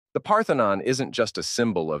The Parthenon isn't just a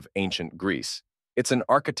symbol of ancient Greece, it's an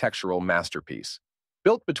architectural masterpiece.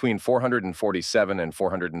 Built between 447 and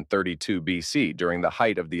 432 BC during the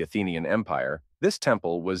height of the Athenian Empire, this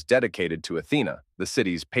temple was dedicated to Athena, the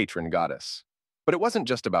city's patron goddess. But it wasn't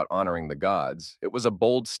just about honoring the gods, it was a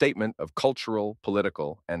bold statement of cultural,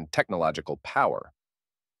 political, and technological power.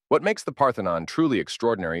 What makes the Parthenon truly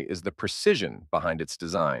extraordinary is the precision behind its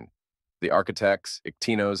design. The architects,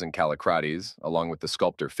 Iktinos and Callicrates, along with the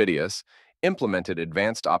sculptor Phidias, implemented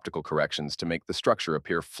advanced optical corrections to make the structure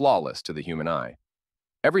appear flawless to the human eye.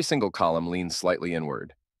 Every single column leans slightly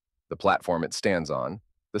inward. The platform it stands on,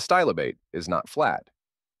 the stylobate, is not flat,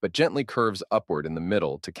 but gently curves upward in the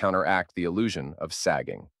middle to counteract the illusion of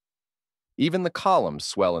sagging. Even the columns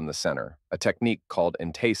swell in the center, a technique called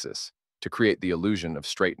entasis, to create the illusion of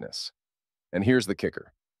straightness. And here's the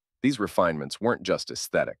kicker. These refinements weren't just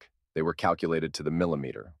aesthetic. They were calculated to the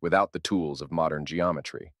millimeter, without the tools of modern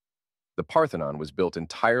geometry. The Parthenon was built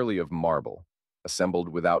entirely of marble, assembled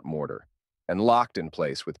without mortar, and locked in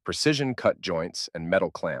place with precision-cut joints and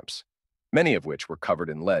metal clamps, many of which were covered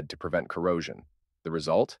in lead to prevent corrosion. The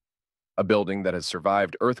result? A building that has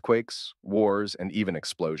survived earthquakes, wars, and even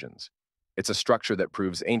explosions. It's a structure that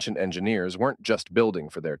proves ancient engineers weren't just building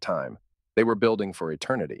for their time, they were building for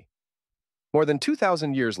eternity. More than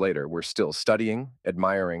 2,000 years later, we're still studying,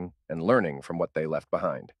 admiring, and learning from what they left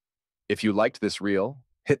behind. If you liked this reel,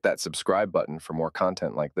 hit that subscribe button for more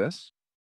content like this.